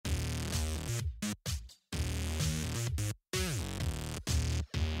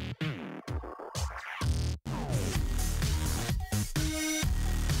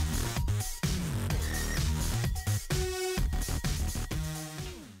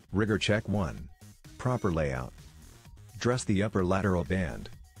Rigor check 1. Proper layout. Dress the upper lateral band.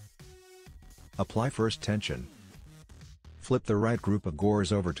 Apply first tension. Flip the right group of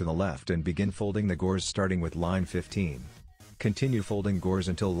gores over to the left and begin folding the gores starting with line 15. Continue folding gores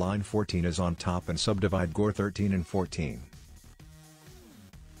until line 14 is on top and subdivide gore 13 and 14.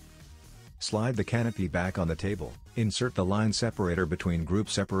 Slide the canopy back on the table, insert the line separator between group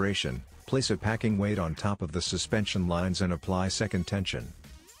separation, place a packing weight on top of the suspension lines and apply second tension.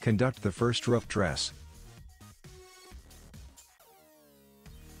 Conduct the first rough dress.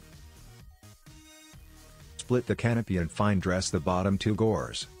 Split the canopy and fine dress the bottom two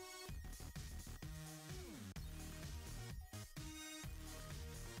gores.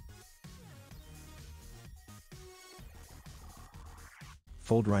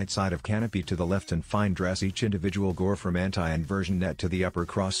 Fold right side of canopy to the left and fine dress each individual gore from anti-inversion net to the upper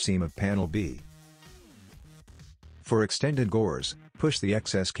cross seam of panel B. For extended gores, push the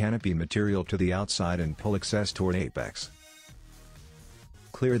excess canopy material to the outside and pull excess toward apex.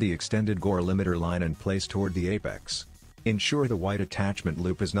 Clear the extended gore limiter line and place toward the apex. Ensure the white attachment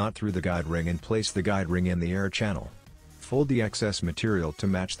loop is not through the guide ring and place the guide ring in the air channel. Fold the excess material to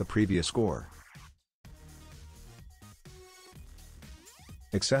match the previous gore.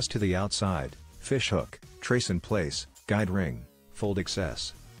 Excess to the outside, fish hook, trace in place, guide ring, fold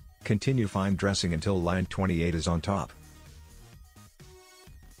excess. Continue fine dressing until line 28 is on top.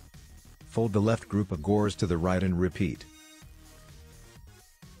 Fold the left group of gores to the right and repeat.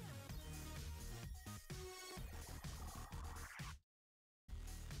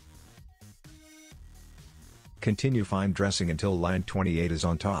 Continue fine dressing until line 28 is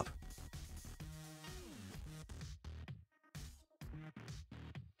on top.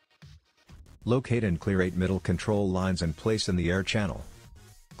 Locate and clear 8 middle control lines and place in the air channel.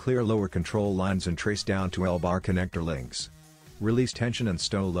 Clear lower control lines and trace down to L-bar connector links. Release tension and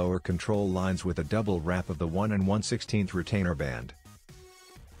stow lower control lines with a double wrap of the 1 1/16 retainer band.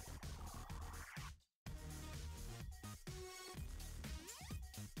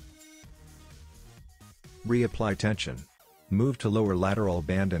 Reapply tension. Move to lower lateral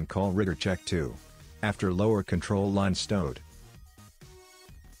band and call rigor check 2. After lower control line stowed,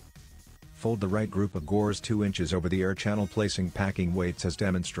 fold the right group of gores 2 inches over the air channel placing packing weights as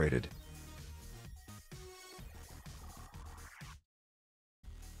demonstrated.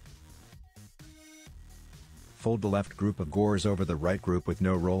 Fold the left group of gores over the right group with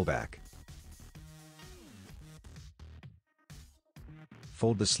no rollback.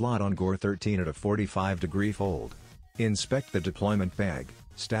 Fold the slot on gore 13 at a 45-degree fold. Inspect the deployment bag,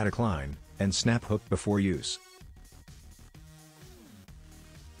 static line, and snap hook before use.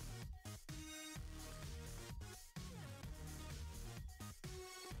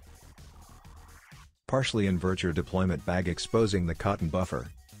 Partially invert your deployment bag exposing the cotton buffer.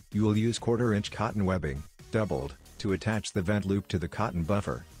 You will use 1/4 inch cotton webbing, doubled, to attach the vent loop to the cotton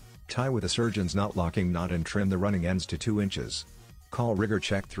buffer. Tie with a surgeon's knot locking knot and trim the running ends to 2 inches. Call rigor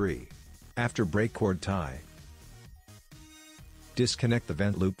check 3. After brake cord tie, disconnect the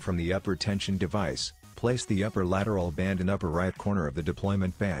vent loop from the upper tension device, place the upper lateral band in upper right corner of the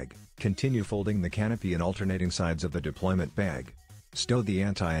deployment bag, continue folding the canopy in alternating sides of the deployment bag. Stow the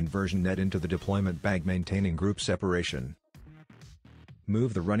anti-inversion net into the deployment bag maintaining group separation.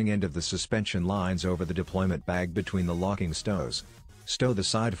 Move the running end of the suspension lines over the deployment bag between the locking stows. Stow the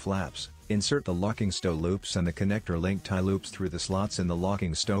side flaps, insert the locking stow loops and the connector link tie loops through the slots in the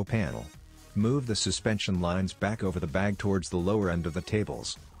locking stow panel. Move the suspension lines back over the bag towards the lower end of the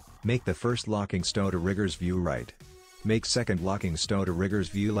tables. Make the first locking stow to rigger's view right. Make second locking stow to rigger's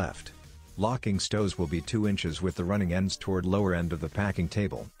view left. Locking stows will be 2 inches with the running ends toward lower end of the packing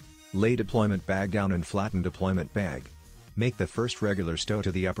table. Lay deployment bag down and flatten deployment bag. Make the first regular stow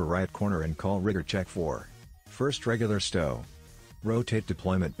to the upper right corner and call rigor check 4. First regular stow. Rotate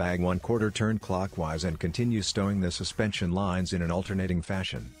deployment bag 1/4 turn clockwise and continue stowing the suspension lines in an alternating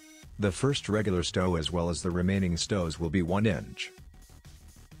fashion. The first regular stow as well as the remaining stows will be 1 inch.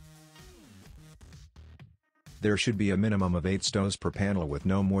 There should be a minimum of 8 stows per panel with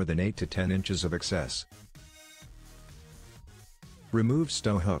no more than 8 to 10 inches of excess. Remove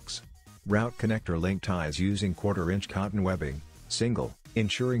stow hooks. Route connector link ties using 1/4 inch cotton webbing, single,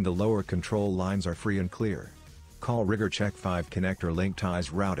 ensuring the lower control lines are free and clear. Call rigor check 5 connector link ties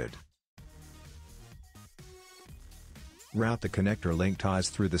routed. Route the connector link ties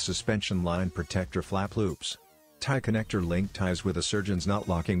through the suspension line protector flap loops. Tie connector link ties with a surgeon's knot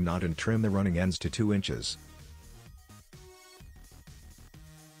locking knot and trim the running ends to 2 inches.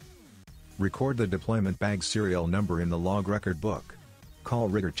 Record the deployment bag serial number in the log record book. Call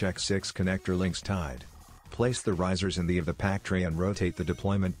rigor check 6 connector links tied. Place the risers in the of the pack tray and rotate the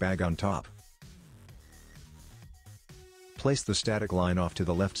deployment bag on top. Place the static line off to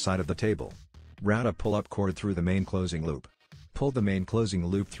the left side of the table. Route a pull-up cord through the main closing loop. Pull the main closing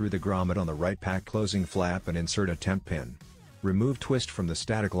loop through the grommet on the right pack closing flap and insert a temp pin. Remove twist from the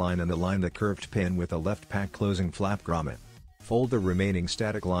static line and align the curved pin with the left pack closing flap grommet. Fold the remaining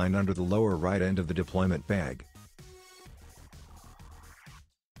static line under the lower right end of the deployment bag.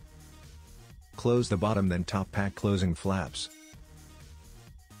 Close the bottom then top pack closing flaps.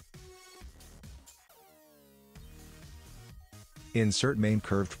 Insert main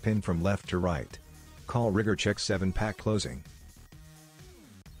curved pin from left to right. Call rigger check 7 pack closing.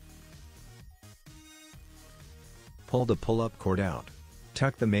 Pull the pull-up cord out.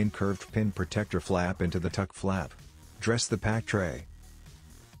 Tuck the main curved pin protector flap into the tuck flap. Dress the pack tray.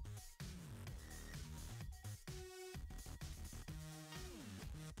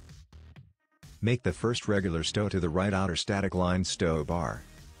 Make the first regular stow to the right outer static line stow bar.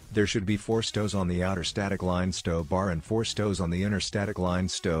 There should be 4 stows on the outer static line stow bar and 4 stows on the inner static line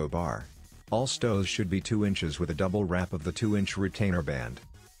stow bar. All stows should be 2 inches with a double wrap of the 2-inch retainer band.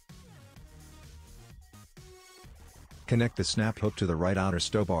 Connect the snap hook to the right outer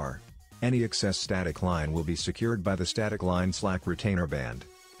stow bar. Any excess static line will be secured by the static line slack retainer band.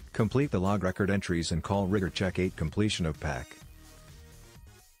 Complete the log record entries and call rigger check 8 completion of pack.